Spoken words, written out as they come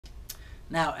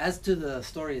Now, as to the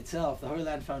story itself, the Holy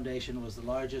Land Foundation was the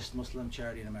largest Muslim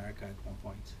charity in America at one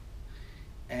point.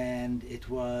 And it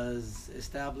was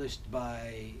established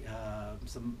by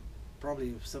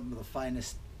probably some of the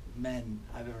finest men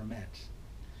I've ever met.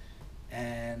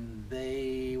 And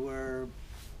they are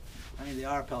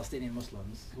Palestinian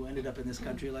Muslims who ended up in this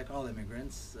country like all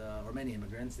immigrants, or many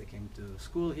immigrants. They came to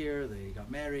school here, they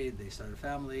got married, they started a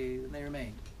family, and they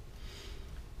remained.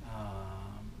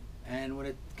 And when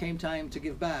it came time to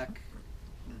give back,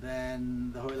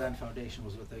 then the Holy Land Foundation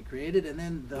was what they created. And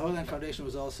then the Holy Land Foundation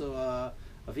was also a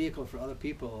vehicle for other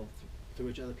people, through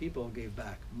which other people gave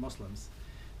back, Muslims,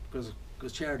 because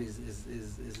charity is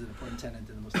an important tenet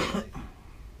in the Muslim faith.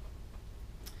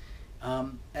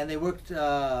 And they worked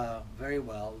very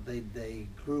well. They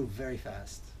grew very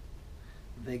fast.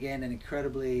 They gained an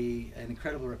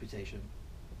incredible reputation.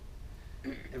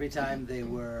 Every time they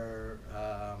were,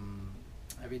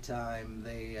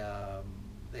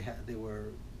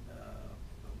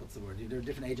 what's the word? There are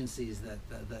different agencies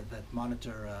that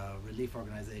monitor relief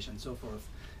organizations and so forth.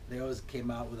 They always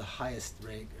came out with the highest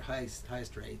rates,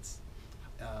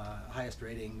 highest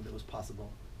rating that was possible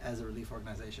as a relief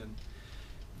organization.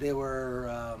 They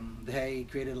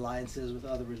created alliances with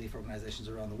other relief organizations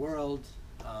around the world,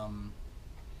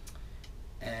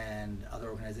 and other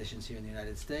organizations here in the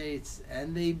United States,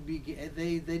 and they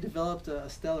developed a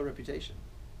stellar reputation.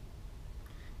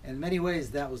 In many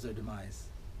ways, that was their demise,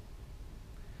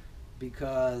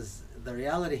 because the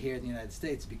reality here in the United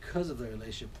States, because of their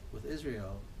relationship with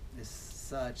Israel, is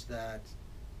such that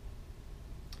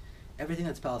everything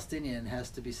that's Palestinian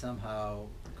has to be somehow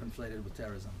conflated with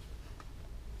terrorism.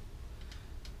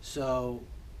 So,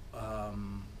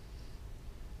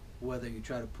 whether you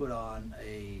try to put on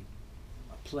a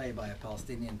play by a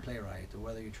Palestinian playwright, or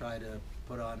whether you try to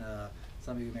put on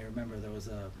some of you may remember it was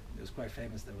quite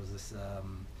famous, there was this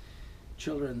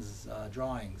children's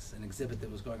drawings, an exhibit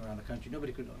that was going around the country.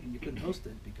 You couldn't host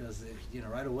it because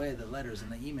right away the letters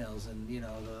and the emails and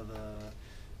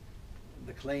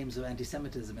the claims of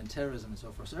anti-Semitism and terrorism and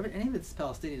so forth. So anything that's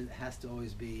Palestinian has to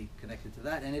always be connected to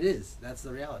that, and it is. That's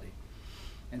the reality.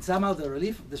 And somehow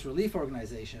this relief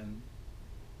organization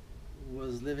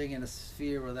was living in a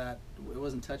sphere where it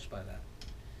wasn't touched by that.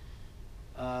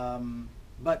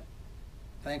 But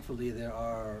thankfully there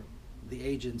are the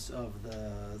agents of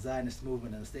the Zionist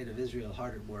movement and the State of Israel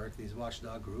hard at work, these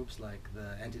watchdog groups like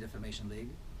the Anti-Defamation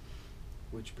League,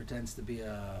 which pretends to be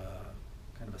a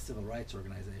kind of a civil rights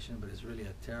organization, but is really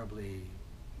a terribly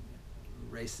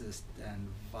racist and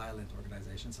violent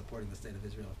organization supporting the State of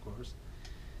Israel, of course.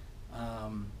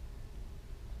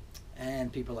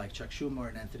 And people like Chuck Schumer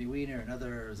and Anthony Weiner and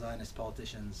other Zionist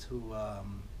politicians who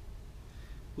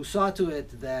saw to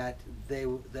it that the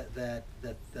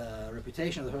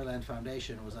reputation of the Holy Land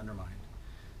Foundation was undermined.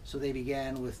 So they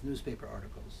began with newspaper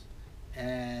articles,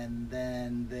 and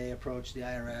then they approached the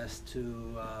IRS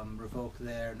to revoke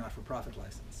their not-for-profit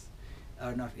license,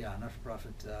 or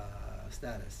not-for-profit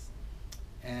status.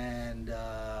 And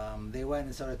they went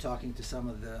and started talking to some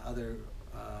of the other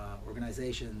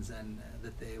organizations and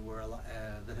that they were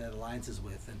that had alliances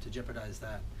with, and to jeopardize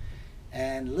that.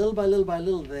 And little by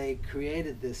little, they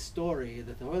created this story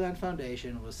that the Holy Land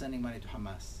Foundation was sending money to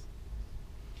Hamas,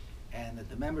 and that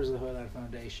the members of the Holy Land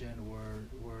Foundation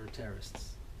were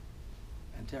terrorists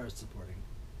and terrorist supporting.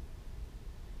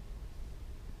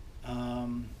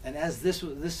 And as this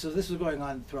was going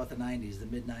on throughout the 90s, the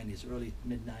mid-90s, early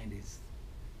mid-90s.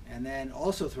 And then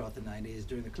also throughout the 90s,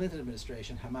 during the Clinton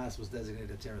administration, Hamas was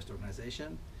designated a terrorist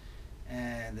organization.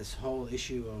 And this whole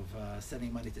issue of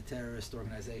sending money to terrorist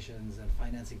organizations and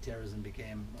financing terrorism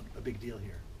became a big deal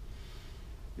here.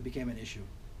 It became an issue.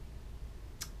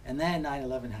 And then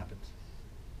 9/11 happened.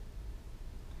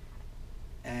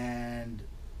 And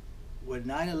when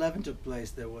 9/11 took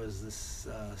place, there was this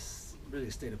really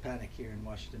a state of panic here in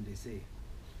Washington, D.C.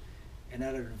 And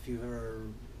I don't know if you've ever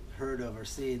heard of or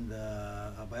seen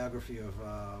the biography of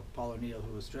Paul O'Neill,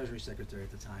 who was Treasury Secretary at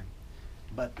the time.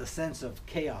 But the sense of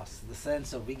chaos, the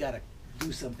sense of we got to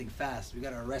do something fast, we got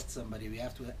to arrest somebody, we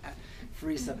have to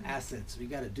free some assets, we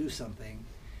got to do something,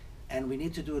 and we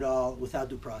need to do it all without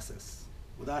due process,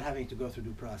 without having to go through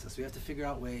due process. We have to figure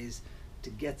out ways to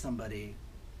get somebody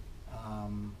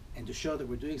and to show that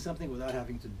we're doing something without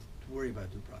having to worry about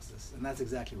due process. And that's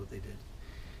exactly what they did.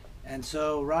 And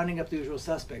so rounding up the usual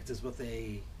suspects is what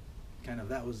they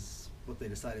that was what they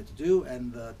decided to do.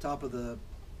 And the top of the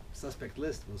suspect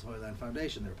list was Holy Land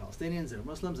Foundation. They were Palestinians, they were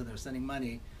Muslims, and they were sending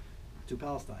money to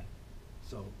Palestine.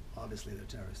 So obviously they're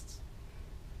terrorists.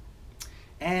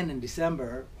 And in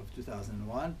December of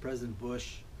 2001, President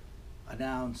Bush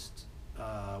announced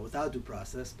without due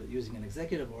process, but using an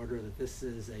executive order that this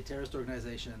is a terrorist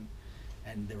organization,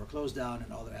 and they were closed down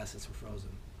and all their assets were frozen.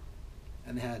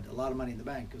 And they had a lot of money in the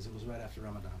bank because it was right after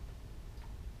Ramadan.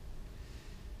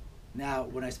 Now,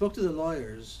 when I spoke to the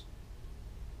lawyers,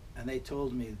 and they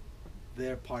told me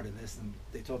their part in this, and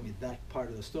they told me that part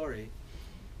of the story,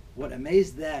 what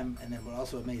amazed them, and then what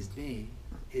also amazed me,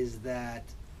 is that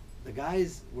the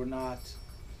guys were not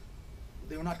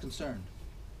concerned.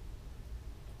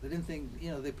 They didn't think,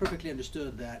 they perfectly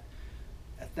understood that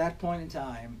at that point in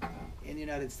time, in the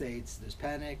United States, there's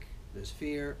panic, there's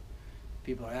fear,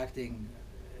 people are acting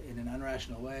in an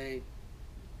irrational way,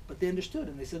 but they understood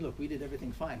and they said, look, we did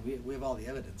everything fine. We have all the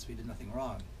evidence. We did nothing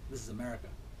wrong. This is America.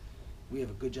 We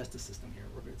have a good justice system here.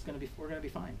 We're going to be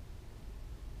fine.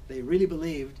 They really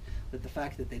believed that the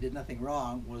fact that they did nothing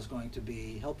wrong was going to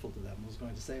be helpful to them, was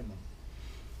going to save them,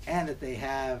 and that they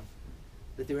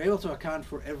were able to account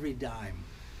for every dime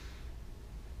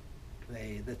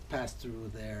that passed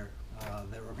through their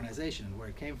organization, where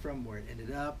it came from, where it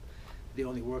ended up. They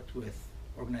only worked with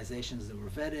organizations that were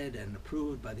vetted and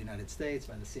approved by the United States,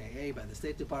 by the CIA, by the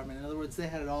State Department. In other words, they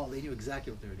had it all. They knew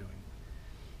exactly what they were doing.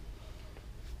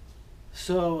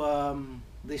 So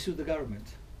they sued the government,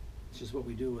 which is what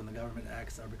we do when the government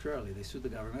acts arbitrarily. They sued the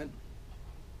government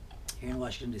here in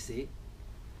Washington, D.C.,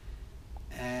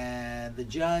 and the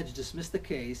judge dismissed the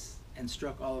case and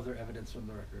struck all of their evidence from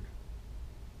the record.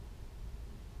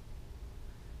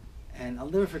 And I'll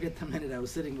never forget the minute I was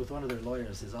sitting with one of their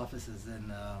lawyers. His office is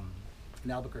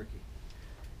in Albuquerque.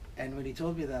 And when he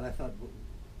told me that, I thought,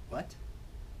 what?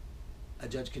 A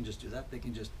judge can just do that? They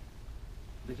can just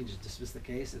dismiss the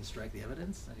case and strike the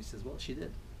evidence? And he says, well, she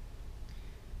did.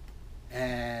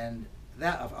 And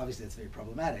that, obviously, that's very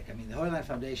problematic. I mean, the Holy Land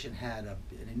Foundation had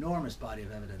an enormous body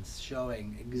of evidence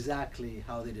showing exactly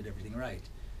how they did everything right.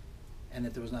 And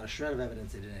that there was not a shred of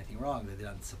evidence they did anything wrong. They did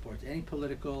not support any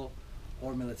political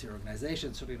or military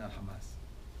organization, certainly not Hamas.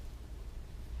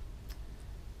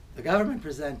 The government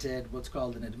presented what's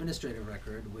called an administrative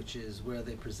record, which is where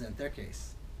they present their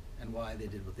case and why they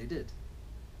did what they did.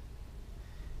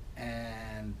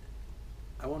 And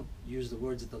I won't use the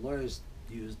words that the lawyers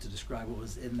used to describe what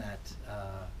was in that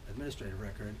administrative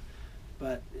record,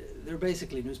 but they're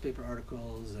basically newspaper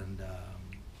articles and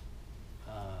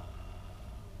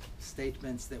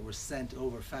statements that were sent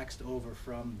over, faxed over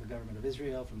from the government of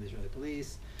Israel, from the Israeli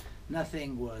police.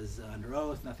 Nothing was under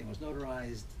oath, nothing was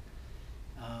notarized,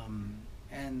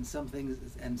 and some things,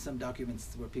 and some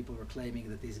documents where people were claiming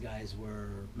that these guys were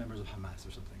members of Hamas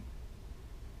or something.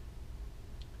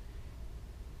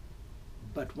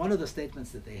 But one of the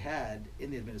statements that they had in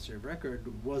the administrative record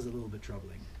was a little bit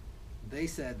troubling. They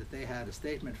said that they had a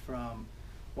statement from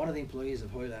one of the employees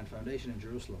of Holy Land Foundation in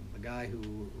Jerusalem, the guy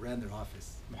who ran their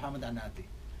office, Muhammad Anati.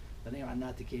 The name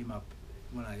Anati came up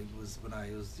when I was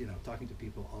talking to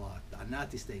people a lot. The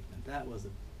Anati statement, that was a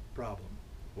problem.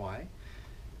 Why?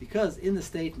 Because in the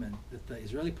statement that the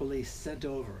Israeli police sent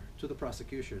over to the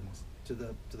prosecutions, to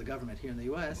the government here in the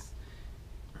U.S.,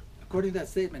 according to that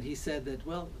statement, he said that,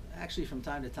 well, actually from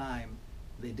time to time,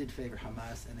 they did favor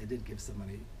Hamas and they did give some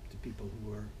money to people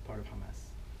who were part of Hamas.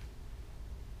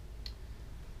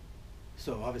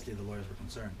 So obviously the lawyers were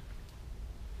concerned.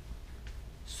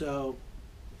 So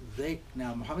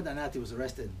now Muhammad Anati was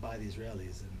arrested by the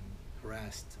Israelis and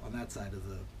harassed on that side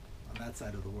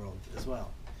of the world as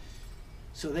well.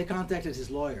 So they contacted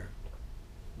his lawyer,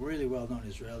 really well-known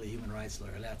Israeli human rights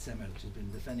lawyer, Leat Semer, who's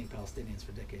been defending Palestinians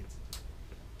for decades.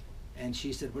 And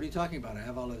she said, "What are you talking about? I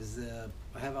have all of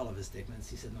his statements."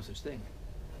 He said, "No such thing."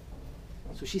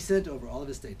 So she sent over all of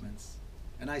his statements,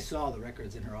 and I saw the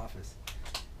records in her office.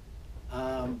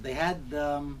 They had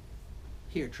them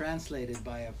here translated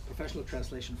by a professional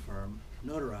translation firm,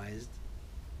 notarized.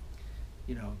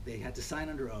 They had to sign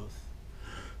under oath.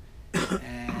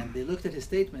 And they looked at his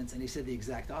statements, and he said the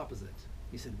exact opposite.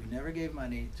 He said, "We never gave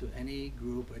money to any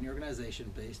group, any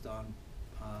organization based on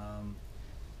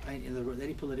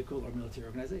any political or military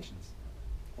organizations,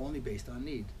 only based on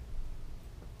need."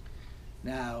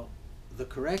 Now, the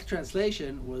correct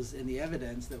translation was in the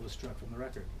evidence that was struck from the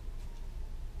record.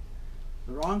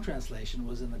 The wrong translation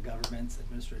was in the government's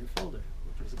administrative folder,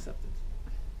 which was accepted.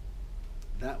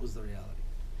 That was the reality.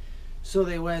 So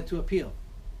they went to appeal.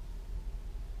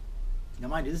 Now,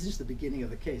 mind you, this is just the beginning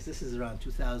of the case. This is around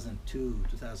 2002,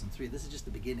 2003. This is just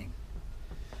the beginning.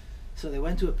 So they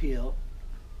went to appeal,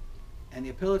 and the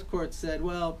appellate court said,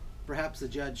 well, perhaps the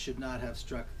judge should not have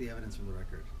struck the evidence from the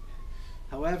record.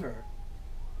 However,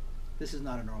 this is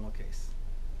not a normal case.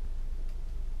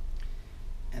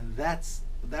 And that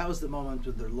was the moment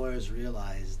when their lawyers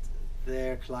realized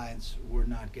their clients were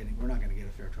not going to get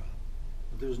a fair trial.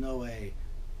 There's no way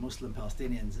Muslim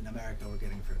Palestinians in America were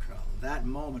getting a fair trial. That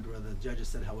moment where the judges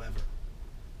said,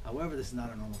 however, this is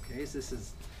not a normal case. This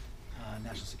is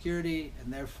national security,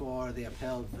 and therefore they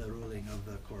upheld the ruling of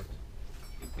the court.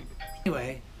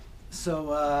 Anyway, so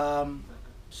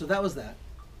that was that.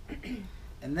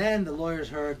 And then the lawyers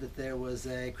heard that there was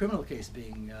a criminal case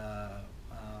being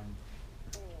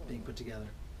put together.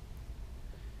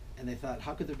 And they thought,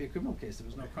 how could there be a criminal case? There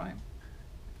was no crime.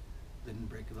 They didn't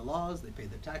break the laws. They paid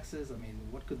their taxes. I mean,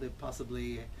 what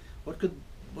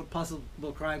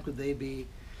possible crime could they be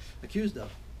accused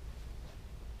of?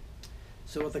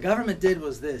 So what the government did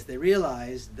was this. They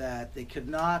realized that they could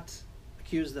not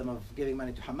accuse them of giving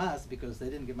money to Hamas because they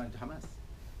didn't give money to Hamas.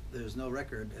 There's no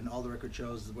record, and all the record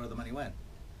shows is where the money went.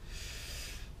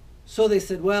 So they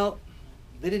said, well,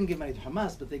 they didn't give money to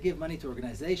Hamas, but they give money to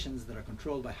organizations that are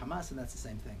controlled by Hamas, and that's the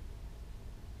same thing.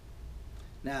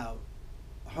 Now,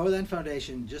 Holy Land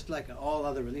Foundation, just like all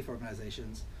other relief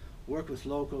organizations, work with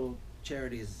local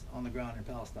charities on the ground in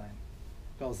Palestine,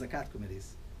 called Zakat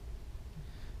committees.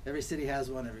 Every city has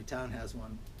one, every town has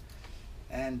one,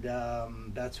 and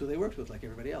that's who they worked with, like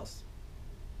everybody else.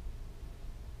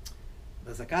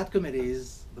 The Zakat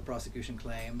committees, the prosecution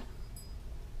claim,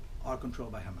 are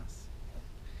controlled by Hamas.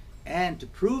 And to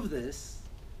prove this,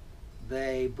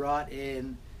 they brought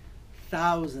in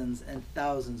thousands and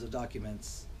thousands of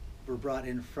documents were brought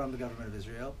in from the government of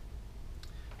Israel.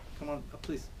 Come on,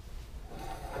 please.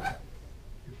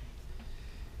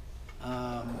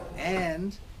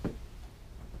 And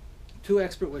two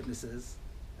expert witnesses,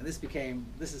 and this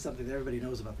is something that everybody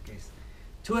knows about the case.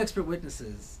 Two expert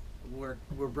witnesses were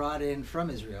brought in from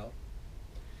Israel.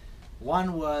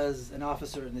 One was an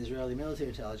officer in the Israeli military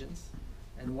intelligence,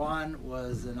 and one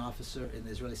was an officer in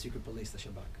the Israeli secret police, the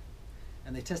Shabak.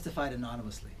 And they testified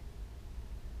anonymously,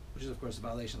 which is of course a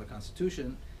violation of the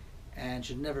Constitution and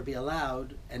should never be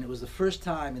allowed. And it was the first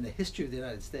time in the history of the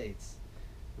United States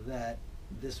that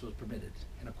this was permitted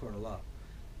in a court of law,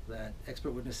 that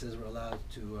expert witnesses were allowed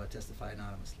to testify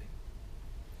anonymously.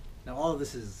 Now all of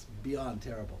this is beyond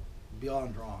terrible,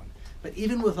 beyond wrong. But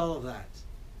even with all of that,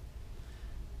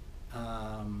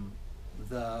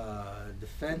 the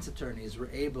defense attorneys were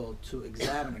able to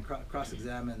examine and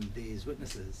cross-examine these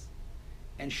witnesses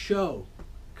and show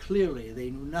clearly they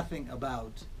knew nothing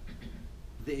about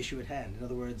the issue at hand. In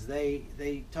other words,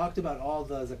 they talked about all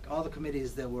the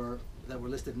committees that were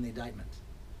listed in the indictment.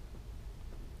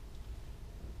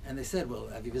 And they said, well,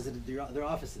 have you visited their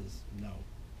offices? No.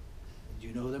 Do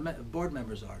you know who their board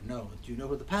members are? No. Do you know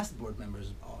who the past board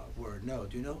members were? No.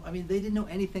 Do you know? I mean, they didn't know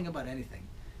anything about anything.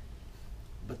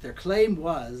 But their claim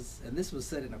was, and this was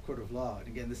said in a court of law, and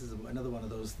again, this is another one of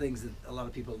those things that a lot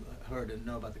of people heard and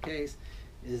know about the case,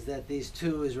 is that these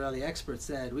two Israeli experts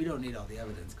said, we don't need all the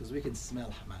evidence because we can smell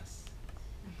Hamas.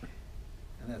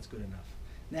 And that's good enough.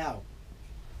 Now,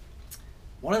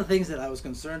 one of the things that I was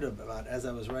concerned about as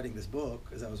I was writing this book,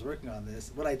 as I was working on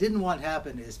this, what I didn't want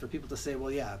happen is for people to say,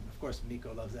 well, yeah, of course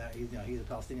Miko loves that. He's a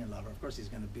Palestinian lover. Of course he's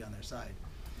going to be on their side.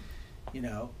 You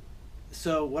know.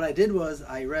 So what I did was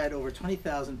I read over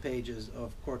 20,000 pages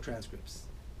of court transcripts.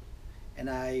 And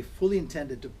I fully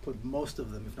intended to put most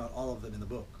of them, if not all of them, in the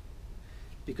book.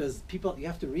 Because you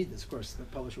have to read this, of course, the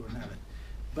publisher wouldn't have it.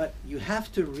 But you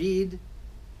have to read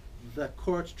the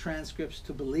court transcripts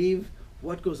to believe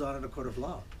what goes on in a court of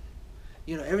law.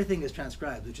 You know, everything is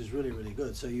transcribed, which is really, really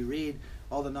good. So you read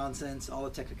all the nonsense, all the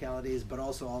technicalities, but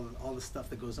also all the stuff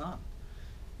that goes on.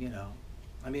 You know,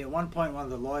 I mean, at one point, one of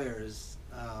the lawyers,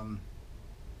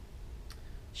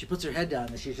 she puts her head down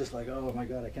and she's just like, oh my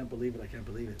God, I can't believe it, I can't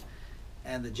believe it.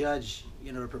 And the judge,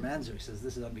 you know, reprimands her. He says,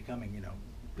 this is unbecoming, you know,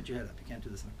 put your head up, you can't do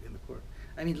this in the court.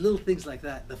 I mean, little things like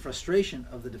that. The frustration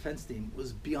of the defense team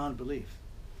was beyond belief.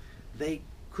 They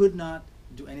could not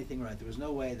do anything right. There was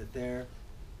no way that their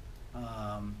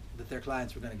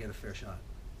clients were going to get a fair shot.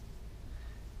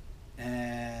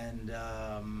 And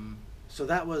so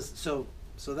that was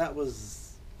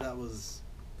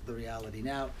the reality.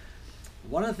 Now,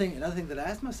 another thing that I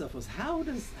asked myself was how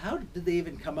did they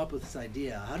even come up with this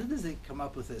idea? How did they come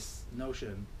up with this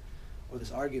notion or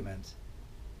this argument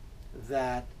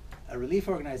that a relief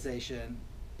organization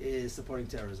is supporting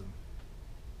terrorism?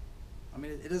 I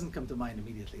mean, it doesn't come to mind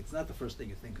immediately. It's not the first thing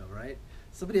you think of, right?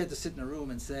 Somebody had to sit in a room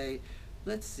and say,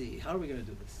 let's see, how are we going to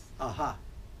do this? Aha,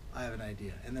 I have an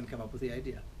idea, and then come up with the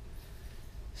idea.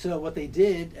 So what they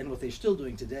did, and what they're still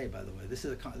doing today, by the way, this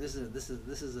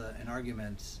is an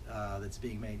argument that's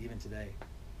being made even today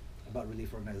about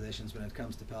relief organizations when it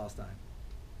comes to Palestine.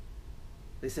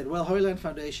 They said, well, Holy Land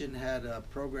Foundation had a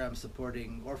program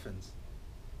supporting orphans.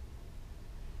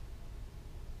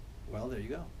 Well, there you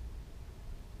go.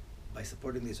 by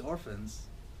supporting these orphans,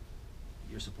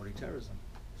 you're supporting terrorism.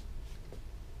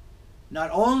 Not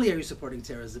only are you supporting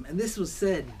terrorism, and this was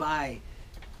said by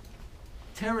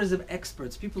terrorism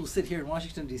experts, people who sit here in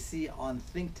Washington, D.C. on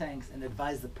think tanks and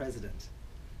advise the president.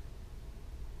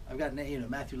 I've got,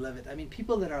 Matthew Levitt. I mean,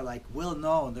 people that are like well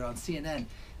known, they're on CNN,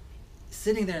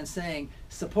 sitting there and saying,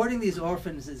 supporting these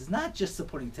orphans is not just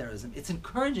supporting terrorism, it's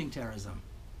encouraging terrorism.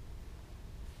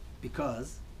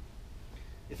 Because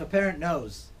if a parent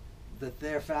knows that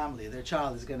their family, their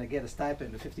child is going to get a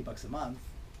stipend of $50 a month,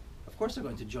 of course they're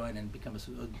going to join and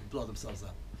blow themselves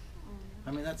up.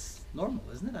 I mean, that's normal,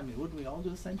 isn't it? I mean, wouldn't we all do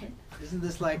the same thing? Isn't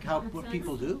this like what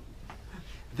people do?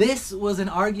 This was an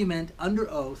argument under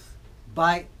oath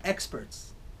by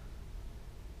experts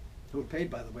who were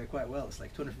paid, by the way, quite well. It's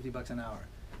like $250 an hour.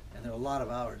 And there are a lot of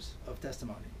hours of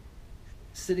testimony.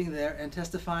 Sitting there and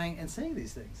testifying and saying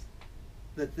these things.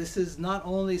 That this is not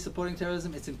only supporting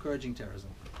terrorism, it's encouraging terrorism.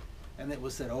 And it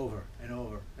was said over and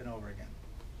over and over again.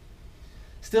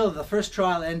 Still, the first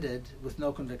trial ended with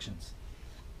no convictions.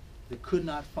 They could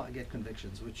not get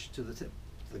convictions, which to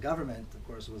the government, of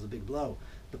course, was a big blow.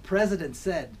 The president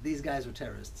said these guys were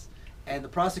terrorists, and the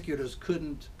prosecutors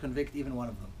couldn't convict even one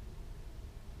of them.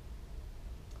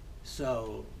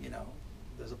 So,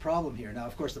 there's a problem here. Now,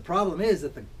 of course, the problem is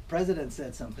that the president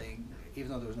said something,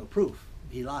 even though there was no proof.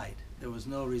 He lied. There was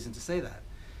no reason to say that.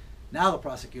 Now the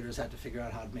prosecutors had to figure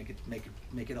out how to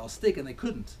make it all stick, and they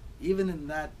couldn't, even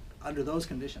under those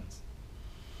conditions.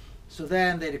 So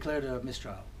then they declared a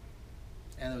mistrial,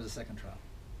 and there was a second trial,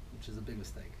 which is a big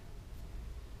mistake.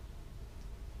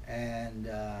 And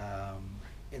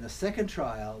in the second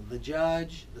trial, the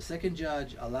second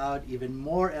judge allowed even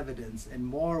more evidence and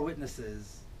more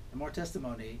witnesses and more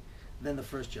testimony than the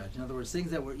first judge. In other words,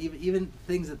 things that were even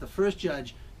things that the first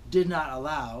judge did not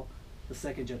allow, the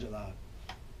second judge allowed.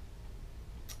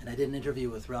 And I did an interview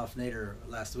with Ralph Nader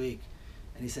last week,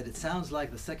 and he said it sounds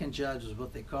like the second judge was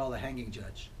what they call a hanging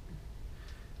judge.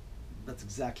 That's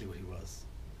exactly what he was.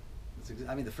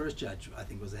 The first judge, I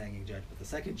think, was a hanging judge, but the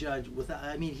second judge,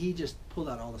 he just pulled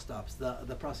out all the stops.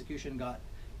 The prosecution got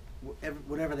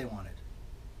whatever they wanted,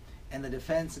 and the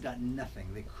defense got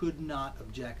nothing. They could not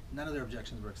object. None of their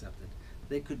objections were accepted.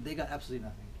 They got absolutely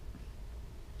nothing.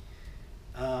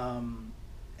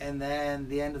 And then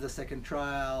the end of the second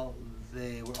trial,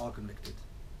 they were all convicted.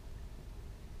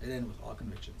 It ended with all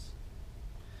convictions.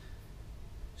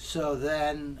 So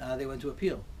then they went to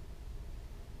appeal.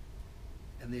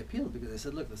 And they appealed because they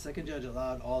said, look, the second judge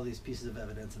allowed all these pieces of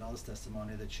evidence and all this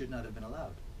testimony that should not have been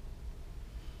allowed.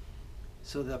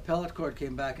 So the appellate court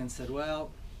came back and said,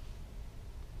 well,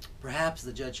 perhaps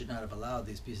the judge should not have allowed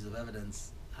these pieces of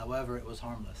evidence. However, it was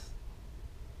harmless.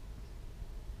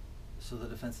 So the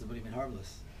defense said, what do you mean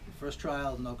harmless? The first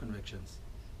trial, no convictions.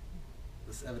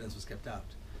 This evidence was kept out.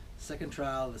 Second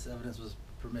trial, this evidence was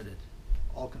permitted.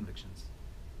 All convictions.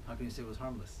 How can you say it was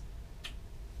harmless?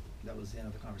 That was the end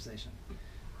of the conversation.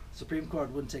 Supreme Court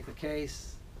wouldn't take the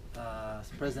case.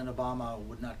 President Obama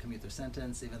would not commute their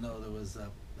sentence, even though there was a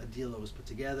deal that was put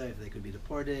together if they could be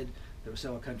deported. There were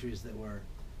several countries that were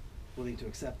willing to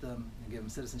accept them and give them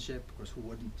citizenship. Of course, who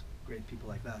wouldn't? Great people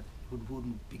like that. Who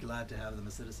wouldn't be glad to have them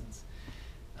as citizens?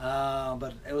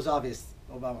 But it was obvious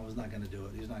Obama was not going to do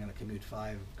it. He was not going to commute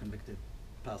 5 convicted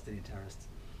Palestinian terrorists.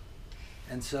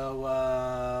 And so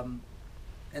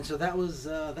that was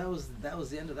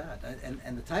the end of that.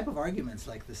 And the type of arguments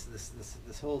like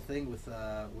this whole thing with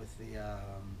the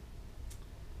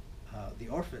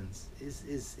orphans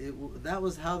that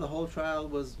was how the whole trial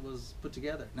was put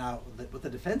together. Now, what the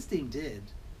defense team did,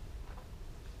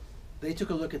 they took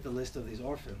a look at the list of these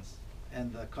orphans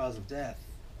and the cause of death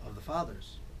of the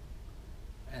fathers,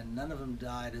 and none of them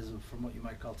died from what you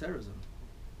might call terrorism.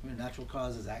 Natural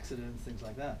causes, accidents, things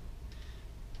like that.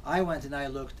 I went and I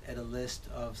looked at a list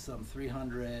of some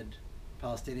 300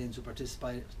 Palestinians who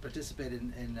participated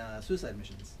in suicide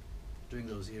missions during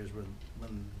those years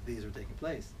when these were taking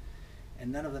place,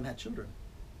 and none of them had children.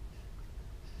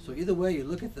 So either way you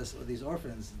look at these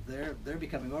orphans, they're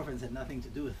becoming orphans, had nothing to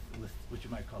do with what you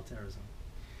might call terrorism.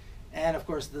 And of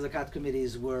course the Zakat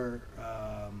committees were,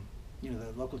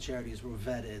 the local charities were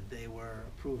vetted. They were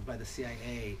approved by the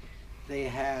CIA. They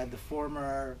had the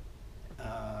former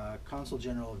Consul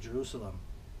General of Jerusalem,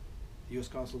 the U.S.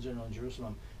 Consul General in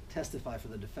Jerusalem, testify for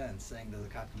the defense, saying the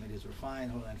Zakat committees were fine.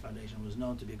 Holy Land Foundation was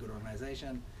known to be a good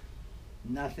organization.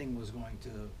 Nothing was going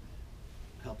to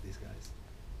help these guys.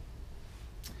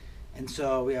 And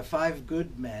so we have 5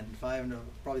 good men,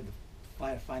 probably the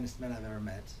finest men I've ever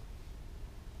met.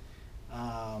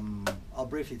 I'll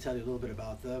briefly tell you a little bit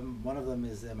about them. One of them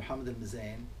is Mohammed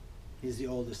al-Mizain. He's the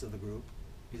oldest of the group.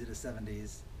 He's in his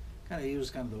 70s, he was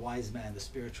kind of the wise man, the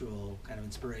spiritual kind of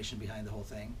inspiration behind the whole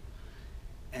thing.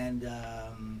 And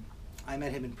I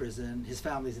met him in prison. His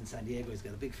family's in San Diego. He's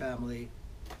got a big family.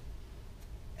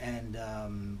 And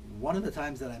one of the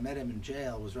times that I met him in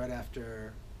jail was right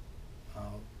after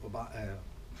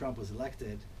Trump was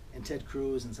elected, and Ted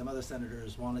Cruz and some other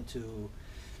senators wanted to.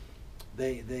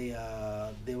 They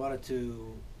wanted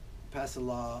to pass a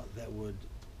law that would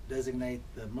designate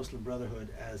the Muslim Brotherhood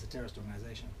as a terrorist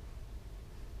organization.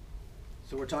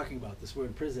 So we're talking about this. We're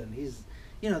in prison. He's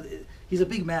a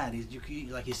big man.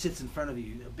 He sits in front of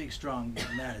you. A big, strong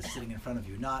man is sitting in front of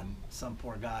you, not some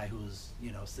poor guy who's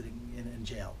sitting in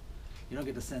jail. You don't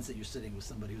get the sense that you're sitting with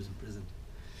somebody who's in prison.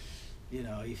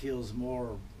 He feels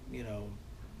more,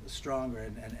 stronger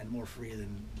and more free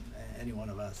than any one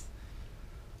of us.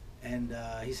 And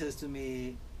he says to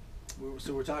me,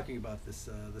 we're talking about this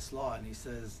law, and he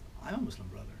says, I'm a Muslim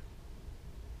brother.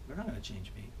 They're not going to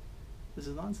change me. This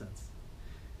is nonsense.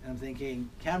 And I'm thinking,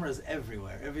 cameras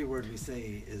everywhere. Every word we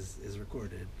say is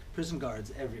recorded. Prison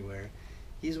guards everywhere.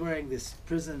 He's wearing these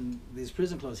prison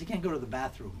clothes. He can't go to the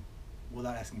bathroom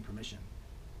without asking permission.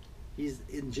 He's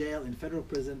in jail, in federal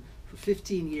prison, for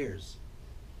 15 years.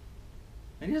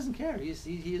 And he doesn't care. He is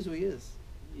who he is.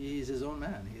 He's his own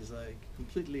man. He's like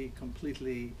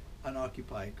completely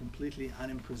unoccupied, completely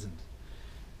unimprisoned.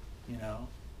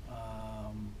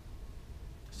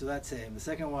 So that's him. The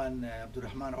second one,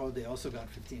 Abdurrahman Ode, also got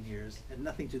 15 years. Had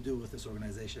nothing to do with this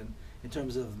organization in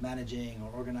terms of managing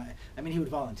or organizing. I mean, he would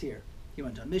volunteer. He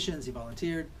went on missions, he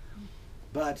volunteered.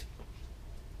 But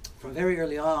from very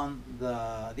early on,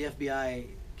 the FBI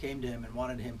came to him and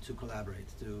wanted him to collaborate,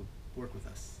 to work with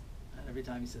us. And every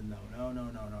time he said no.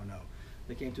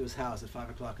 They came to his house at 5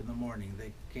 o'clock in the morning.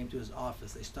 They came to his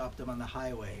office. They stopped him on the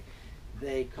highway.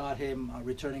 They caught him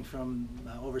returning from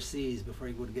overseas before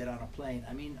he would get on a plane.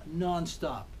 I mean,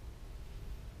 non-stop.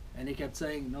 And he kept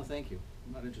saying, no, thank you.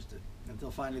 I'm not interested.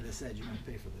 Until finally they said, you're going to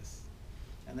pay for this.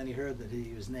 And then he heard that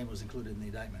his name was included in the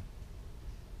indictment.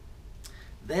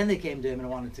 Then they came to him and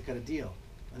wanted to cut a deal.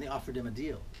 And they offered him a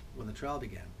deal when the trial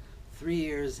began. 3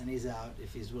 years and he's out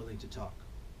if he's willing to talk.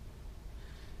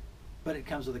 But it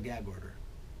comes with a gag order.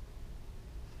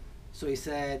 So he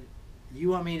said, you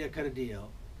want me to cut a deal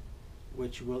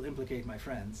which will implicate my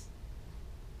friends,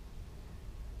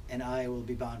 and I will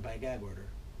be bound by a gag order.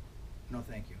 No,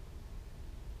 thank you.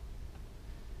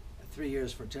 3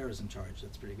 years for a terrorism charge,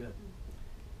 that's pretty good.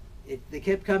 They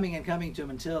kept coming and coming to him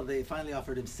until they finally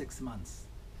offered him 6 months.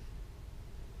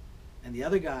 And the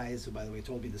other guys, who by the way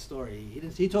told me the story,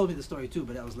 he told me the story too,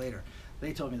 but that was later.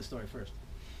 They told me the story first,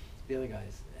 the other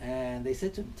guys. And they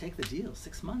said to him, take the deal,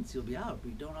 6 months, you'll be out.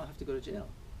 We don't all have to go to jail.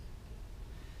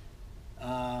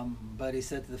 But he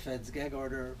said to the feds, gag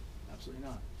order, absolutely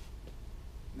not.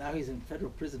 Now he's in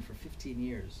federal prison for 15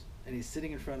 years, and he's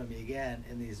sitting in front of me again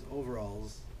in these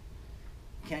overalls.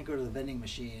 He can't go to the vending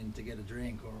machine to get a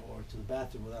drink or to the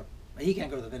bathroom without, he can't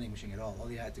go to the vending machine at all. All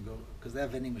he had to go, because they have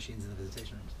vending machines in the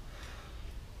visitation rooms.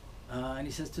 And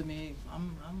he says to me,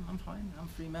 I'm fine, I'm a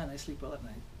free man, I sleep well at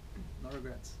night, no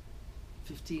regrets.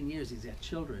 15 years, he's got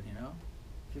children,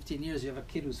 15 years, you have a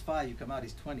kid who's 5, you come out,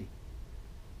 he's 20.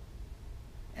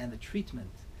 And the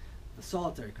treatment, the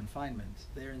solitary confinement,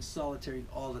 they're in solitary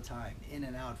all the time, in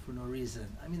and out for no reason.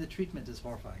 I mean, the treatment is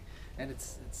horrifying, and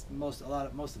most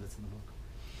of it's in the book.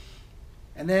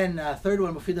 And then third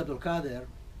one, Mufid Abdul Qadir,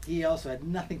 he also had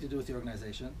nothing to do with the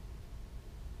organization,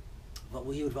 but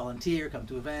he would volunteer, come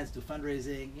to events, do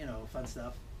fundraising, fun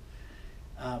stuff.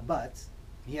 But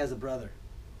he has a brother,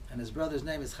 and his brother's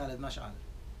name is Khalid Mash'al.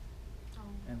 Oh.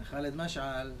 And Khalid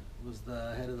Mash'al was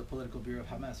the head of the political bureau of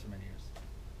Hamas for many years.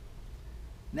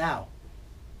 Now,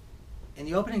 in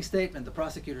the opening statement, the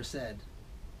prosecutor said,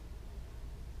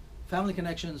 family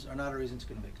connections are not a reason to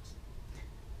convict.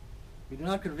 We do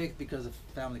not convict because of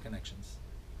family connections.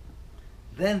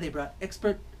 Then they brought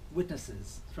expert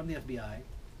witnesses from the FBI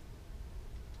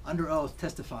under oath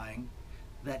testifying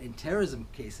that in terrorism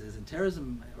cases, in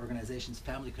terrorism organizations,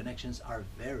 family connections are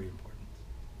very important.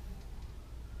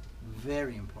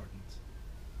 Very important.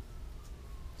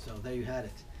 So there you had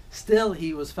it. Still,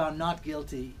 he was found not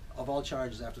guilty of all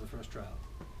charges after the first trial.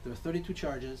 There were 32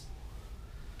 charges,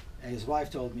 and his wife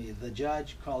told me the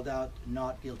judge called out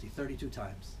not guilty 32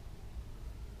 times.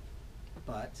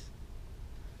 But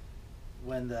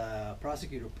when the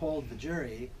prosecutor polled the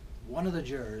jury, one of the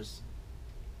jurors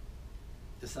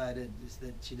decided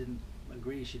that she didn't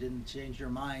agree, she didn't change her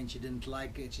mind, she didn't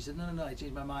like it. She said, no, I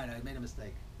changed my mind, I made a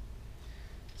mistake.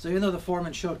 So even though the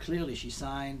foreman showed clearly she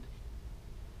signed,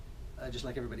 just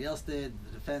like everybody else did,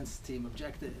 the defense team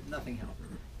objected, nothing helped.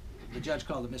 The judge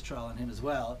called a mistrial on him as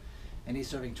well, and he's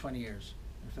serving 20 years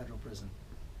in federal prison.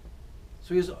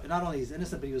 So he was, not only he's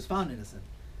innocent, but he was found innocent.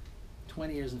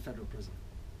 20 years in federal prison.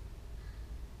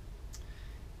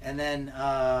 And then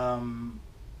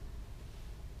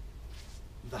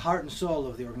the heart and soul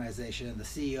of the organization, the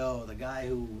CEO, the guy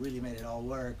who really made it all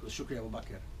work, was Shukri Abu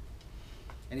Bakr.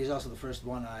 And he's also the first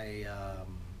one I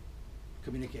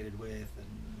communicated with, and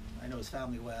I know his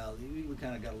family well. We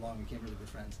kind of got along, we became really good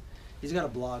friends. He's got a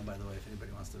blog, by the way, if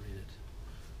anybody wants to read it.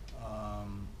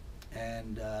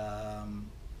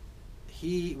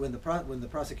 When the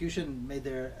prosecution made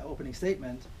their opening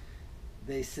statement,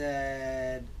 they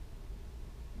said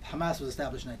Hamas was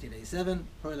established in 1987,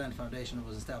 Holy Land Foundation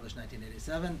was established in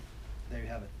 1987. There you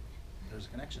have it. There's a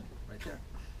connection right there.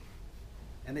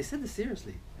 And they said this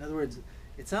seriously. In other words,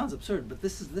 it sounds absurd, but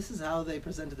this is how they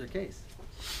presented their case.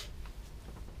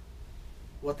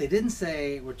 What they didn't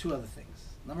say were two other things.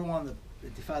 Number one, the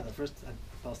Intifada, the first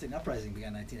Palestinian uprising,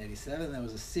 began in 1987. There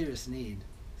was a serious need,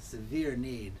 severe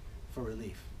need for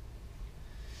relief,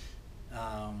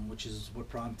 which is what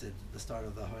prompted the start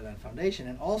of the Holy Land Foundation.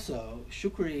 And also,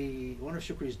 Shukri, one of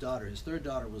Shukri's daughters, his third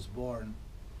daughter, was born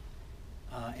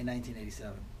in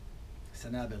 1987,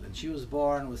 Sanabil, and she was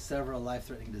born with several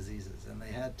life-threatening diseases, and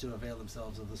they had to avail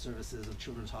themselves of the services of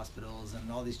children's hospitals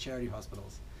and all these charity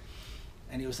hospitals.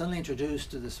 And he was suddenly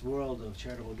introduced to this world of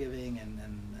charitable giving and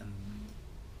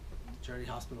charity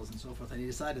hospitals and so forth, and he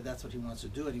decided that's what he wants to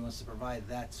do, and he wants to provide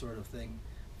that sort of thing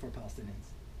for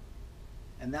Palestinians.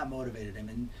 And that motivated him.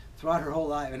 And throughout her whole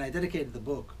life, and I dedicated the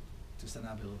book to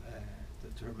Sanabil,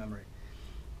 to her memory.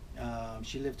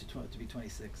 She lived to be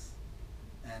 26.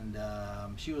 And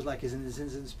she was like his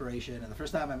inspiration. And the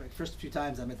first few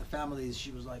times I met the families,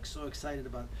 she was like so excited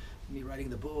about me writing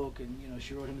the book. And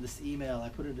she wrote him this email. I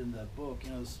put it in the book.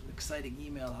 This exciting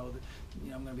email. How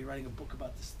I'm going to be writing a book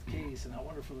about this case and how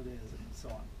wonderful it is, and so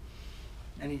on.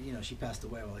 And she passed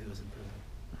away while he was in prison.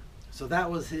 So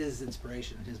that was his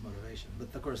inspiration and his motivation.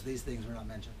 But of course, these things were not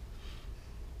mentioned.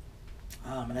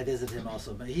 And I visited him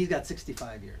also, but he's got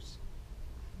 65 years.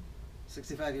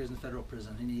 65 years in federal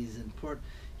prison, and he's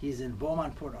in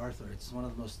Beaumont, Port Arthur. It's one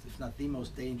of the most, if not the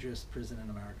most dangerous prison in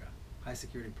America. High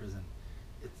security prison.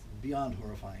 It's beyond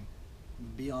horrifying.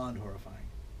 Beyond horrifying.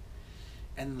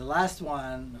 And the last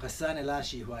one, Ghassan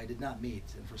Elashi, who I did not meet,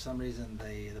 and for some reason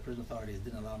the prison authorities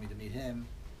didn't allow me to meet him,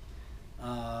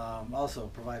 also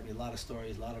provided me a lot of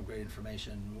stories, a lot of great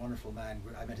information. Wonderful man.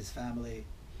 I met his family.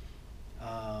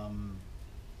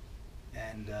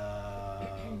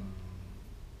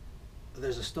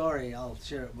 There's a story, I'll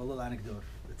share a little anecdote.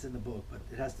 It's in the book, but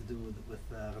it has to do with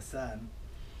Ghassan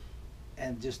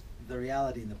and just the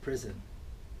reality in the prison.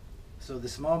 So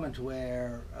this moment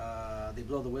where they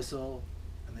blow the whistle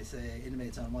and they say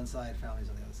inmates on one side, families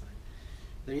on the other side.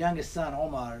 Their youngest son,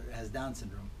 Omar, has Down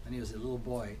syndrome, and he was a little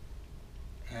boy.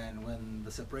 And when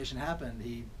the separation happened,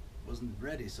 he wasn't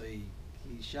ready, so he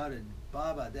shouted,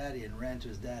 "Baba, Daddy," and ran to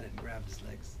his dad and grabbed his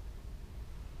legs.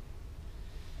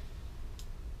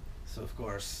 So of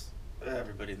course,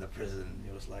 everybody in the prison,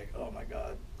 it was like, oh my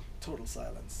God, total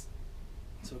silence.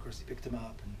 So of course he picked him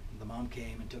up, and the mom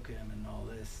came and took him and all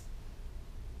this.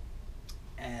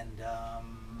 And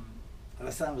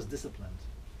Ghassan was disciplined.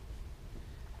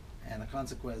 And the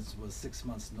consequence was 6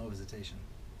 months no visitation.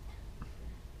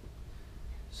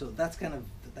 So that's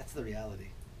that's the reality.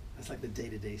 That's like the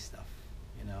day-to-day stuff,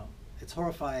 It's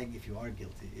horrifying if you are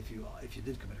guilty, if you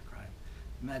did commit a crime.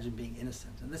 Imagine being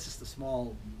innocent. And this is the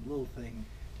small little thing,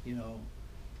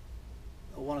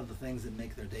 one of the things that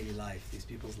make their daily life, these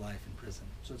people's life in prison.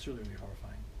 So it's really, really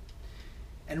horrifying.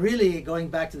 And really, going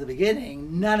back to the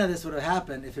beginning, none of this would have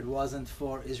happened if it wasn't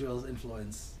for Israel's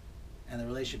influence and the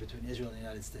relationship between Israel and the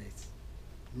United States.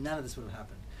 None of this would have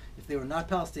happened. If they were not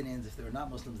Palestinians, if they were not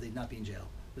Muslims, they'd not be in jail.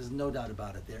 There's no doubt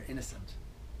about it. They're innocent.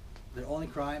 Their only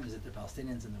crime is that they're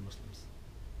Palestinians and they're Muslims.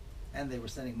 And they were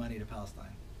sending money to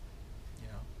Palestine.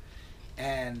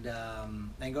 And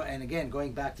again,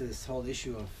 going back to this whole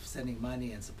issue of sending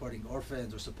money and supporting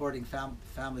orphans or supporting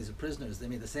families of prisoners, they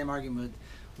made the same argument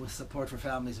with support for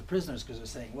families of prisoners, because they're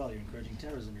saying, well, you're encouraging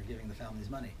terrorism, you're giving the families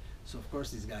money. So of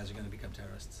course these guys are going to become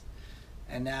terrorists.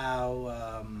 And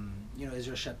now,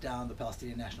 Israel shut down the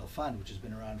Palestinian National Fund, which has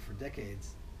been around for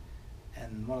decades.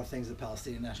 And one of the things the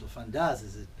Palestinian National Fund does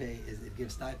is it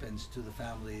gives stipends to the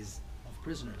families of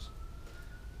prisoners,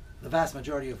 the vast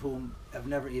majority of whom have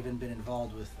never even been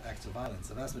involved with acts of violence.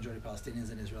 The vast majority of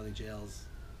Palestinians in Israeli jails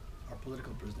are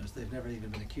political prisoners. They've never even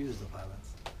been accused of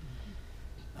violence.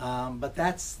 But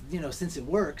that's, since it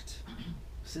worked,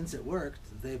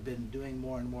 they've been doing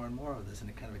more and more and more of this,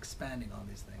 and kind of expanding on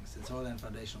these things. Since Holy Land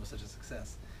Foundation was such a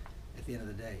success at the end of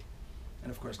the day.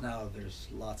 And of course now there's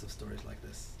lots of stories like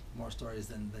this, more stories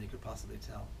than you could possibly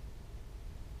tell.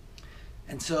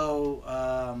 And so,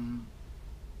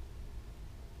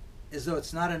 as though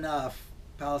it's not enough,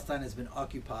 Palestine has been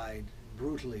occupied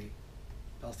brutally.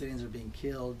 Palestinians are being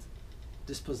killed,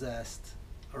 dispossessed,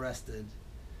 arrested,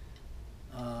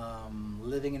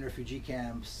 living in refugee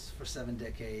camps for 7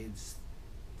 decades,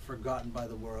 forgotten by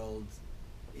the world,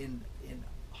 in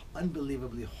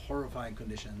unbelievably horrifying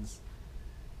conditions,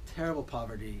 terrible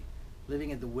poverty,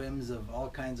 living at the whims of all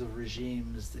kinds of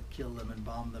regimes that kill them and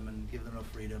bomb them and give them no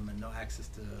freedom and no access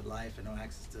to life and no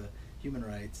access to human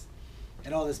rights.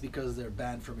 And all this because they're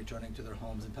banned from returning to their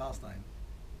homes in Palestine,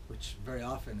 which very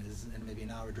often is in maybe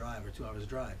an hour drive or 2 hours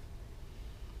drive.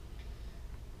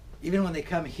 Even when they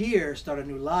come here, start a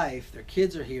new life, their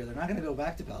kids are here, they're not going to go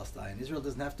back to Palestine. Israel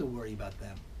doesn't have to worry about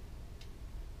them.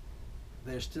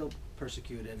 They're still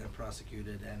persecuted and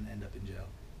prosecuted and end up in jail.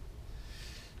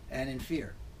 And in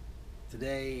fear.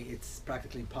 Today, it's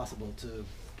practically impossible to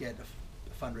get a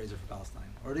fundraiser for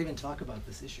Palestine, or to even talk about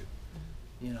this issue.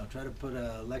 You know, try to put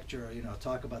a lecture, or, you know,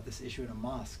 talk about this issue in a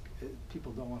mosque.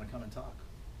 People don't want to come and talk.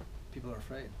 People are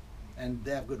afraid. And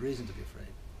they have good reason to be afraid.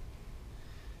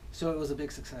 So it was a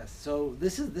big success. So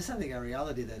this I think, a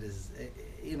reality that is,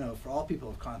 you know, for all people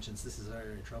of conscience, this is very,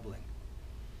 very troubling.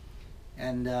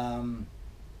 And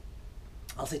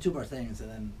I'll say 2 more things, and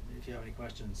then if you have any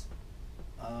questions.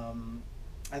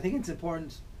 I think it's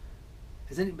important.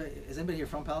 Is anybody here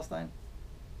from Palestine?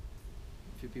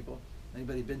 A few people.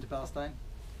 Anybody been to Palestine?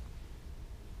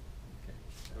 Okay,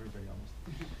 everybody almost.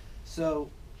 So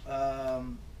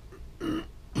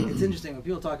it's interesting when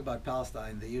people talk about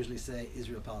Palestine, they usually say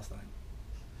Israel-Palestine,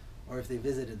 or if they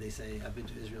visited, they say I've been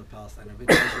to Israel-Palestine. I've been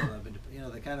to Israel. I've been to, you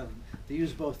know, they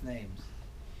use both names.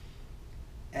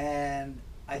 And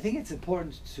I think it's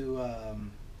important to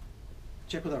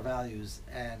check with our values,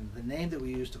 and the name that we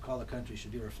use to call the country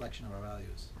should be a reflection of our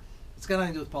values. It's got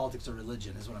nothing to do with politics or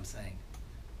religion, is what I'm saying.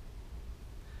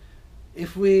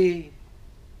 If we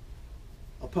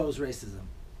oppose racism,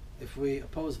 if we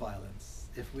oppose violence,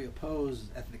 if we oppose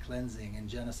ethnic cleansing and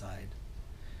genocide,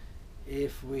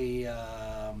 if we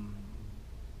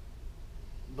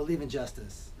believe in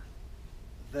justice,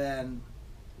 then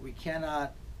we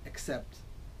cannot accept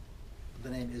the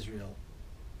name Israel,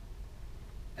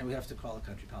 and we have to call the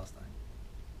country Palestine.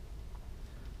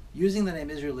 Using the name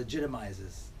Israel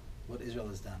legitimizes what Israel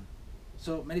has done.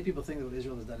 So many people think that what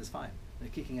Israel has done is fine. They're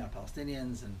kicking out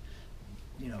Palestinians and,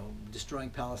 you know, destroying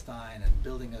Palestine and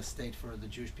building a state for the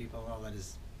Jewish people and all that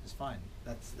is fine.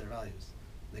 That's their values.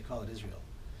 They call it Israel.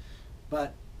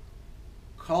 But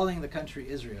calling the country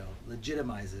Israel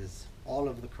legitimizes all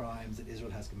of the crimes that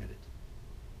Israel has committed.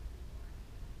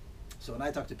 So when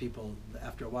I talk to people,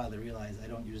 after a while they realize I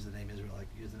don't use the name Israel, I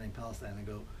use the name Palestine, and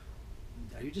go,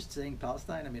 are you just saying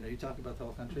Palestine? I mean, are you talking about the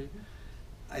whole country?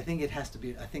 I think it has to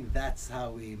be, I think that's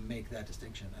how we make that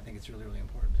distinction. I think it's really, really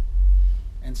important.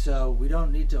 And so we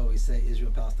don't need to always say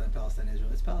Israel, Palestine, Palestine,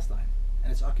 Israel. It's Palestine,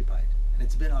 and it's occupied. And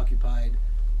it's been occupied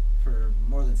for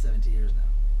more than 70 years now.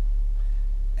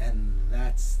 And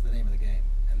that's the name of the game.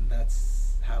 And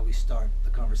that's how we start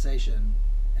the conversation,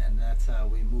 and that's how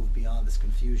we move beyond this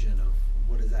confusion of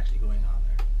what is actually going on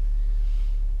there.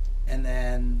 And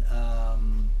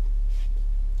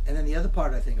then the other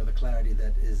part, I think, of the clarity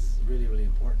that is really, really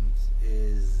important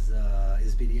is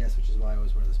BDS, which is why I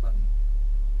always wear this button.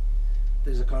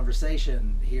 There's a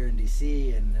conversation here in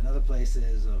DC and in other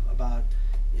places about,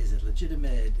 is it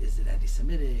legitimate? Is it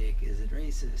anti-Semitic? Is it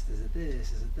racist? Is it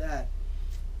this? Is it that?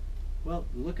 Well,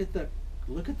 look at the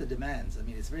demands. I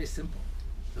mean, it's very simple.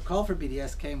 The call for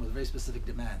BDS came with very specific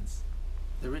demands.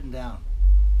 They're written down.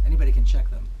 Anybody can check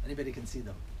them. Anybody can see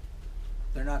them.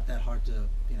 They're not that hard to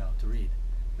read.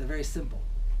 They're very simple.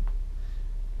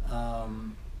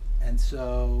 And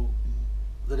so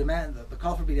the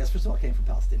call for BDS, first of all, came from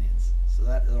Palestinians. So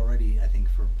that already, I think,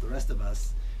 for the rest of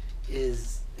us,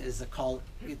 is a call.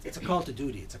 It's a call to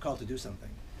duty. It's a call to do something.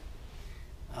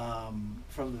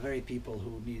 From the very people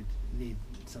who need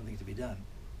something to be done.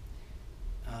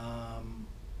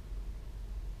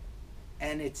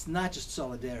 And it's not just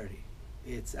solidarity.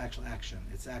 It's actual action.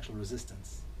 It's actual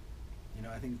resistance. You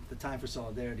know, I think the time for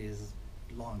solidarity is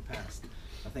long past.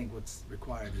 I think what's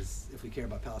required is, if we care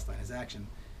about Palestine, is action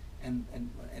and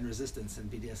resistance,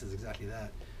 and BDS is exactly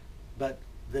that. But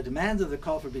the demands of the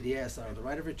call for BDS are the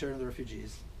right of return of the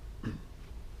refugees,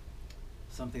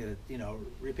 something that, you know,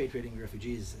 repatriating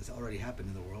refugees has already happened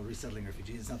in the world, resettling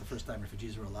refugees. It's not the first time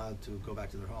refugees were allowed to go back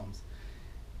to their homes.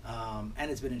 And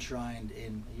it's been enshrined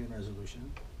in a UN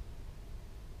resolution.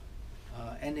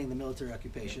 Ending the military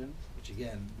occupation, which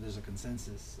again, there's a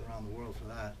consensus around the world for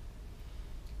that.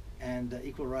 And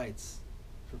equal rights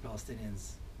for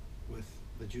Palestinians with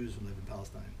the Jews who live in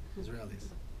Palestine, Israelis.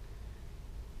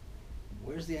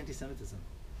 Where's the anti-Semitism?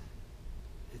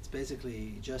 It's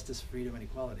basically justice, freedom, and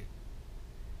equality.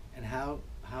 And how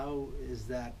is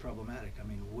that problematic? I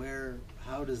mean,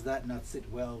 how does that not sit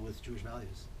well with Jewish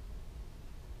values?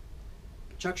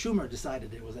 Chuck Schumer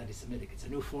decided it was anti-Semitic. It's a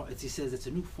new form. He says it's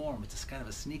a new form. It's a kind of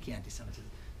a sneaky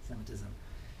anti-Semitism.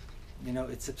 You know,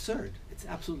 it's absurd. It's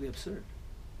absolutely absurd.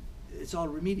 It's all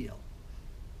remedial.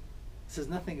 It says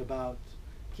nothing about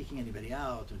kicking anybody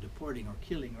out or deporting or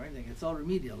killing or anything. It's all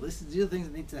remedial. These are the things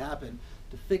that need to happen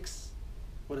to fix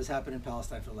what has happened in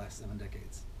Palestine for the last 7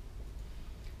 decades.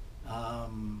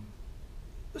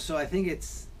 So I think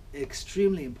it's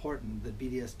extremely important that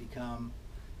BDS become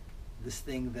this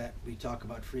thing that we talk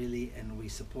about freely and we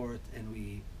support and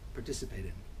we participate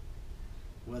in.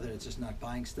 Whether it's just not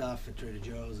buying stuff at Trader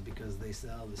Joe's because they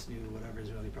sell this new whatever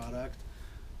Israeli product,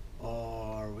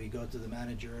 or we go to the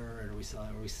manager and we sell,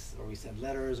 or we send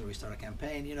letters, or we start a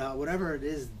campaign. You know, whatever it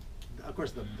is. Of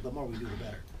course, the more we do, the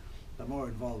better. The more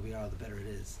involved we are, the better it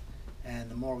is, and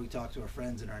the more we talk to our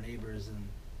friends and our neighbors.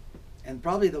 And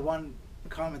probably the one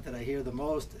comment that I hear the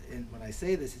most when I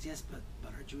say this is, yes, but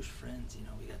our Jewish friends, you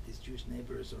know, we got these Jewish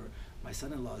neighbors, or my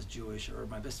son-in-law is Jewish, or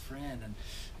my best friend, and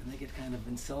they get kind of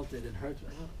insulted and hurt.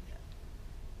 Well, yeah.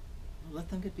 Well, let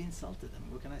them get be insulted. I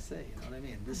mean, what can I say? You know what I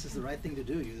mean? This is the right thing to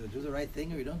do. You either do the right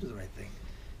thing or you don't do the right thing.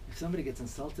 If somebody gets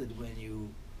insulted when you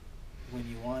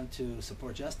want to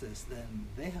support justice, then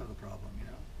they have a problem, you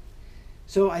know.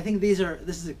 So I think this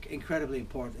is incredibly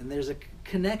important, and there's a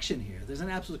connection here. There's an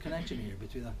absolute connection here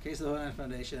between the case of the Holy Land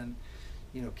Foundation,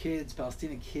 you know, kids,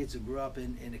 Palestinian kids who grew up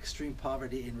in extreme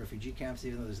poverty in refugee camps,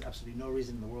 even though there's absolutely no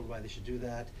reason in the world why they should do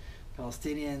that.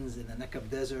 Palestinians in the Negev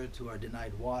desert who are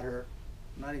denied water.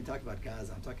 I'm not even talking about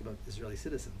Gaza. I'm talking about Israeli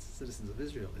citizens of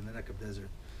Israel in the Negev desert,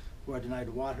 who are denied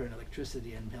water and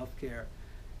electricity and healthcare,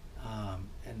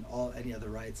 and any other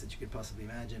rights that you could possibly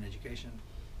imagine, education.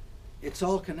 It's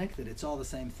all connected. It's all the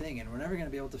same thing, and we're never going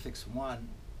to be able to fix one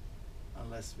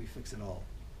unless we fix it all.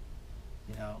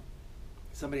 You know,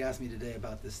 somebody asked me today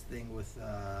about this thing with,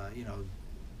 you know,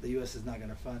 the U.S. is not going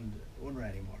to fund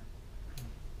UNRWA anymore.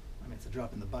 I mean, it's a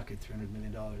drop in the bucket, $300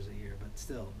 million a year, but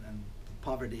still, and the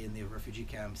poverty in the refugee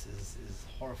camps is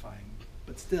horrifying.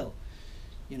 But still,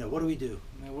 you know, what do we do?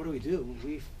 I mean, what do?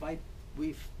 We fight.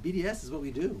 BDS is what we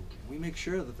do. We make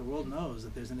sure that the world knows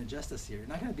that there's an injustice here. You're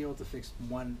not going to be able to fix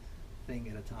one thing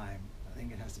at a time. I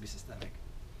think it has to be systemic.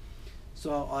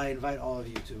 So I invite all of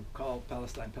you to call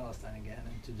Palestine again,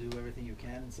 and to do everything you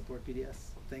can and support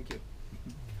BDS. Thank you.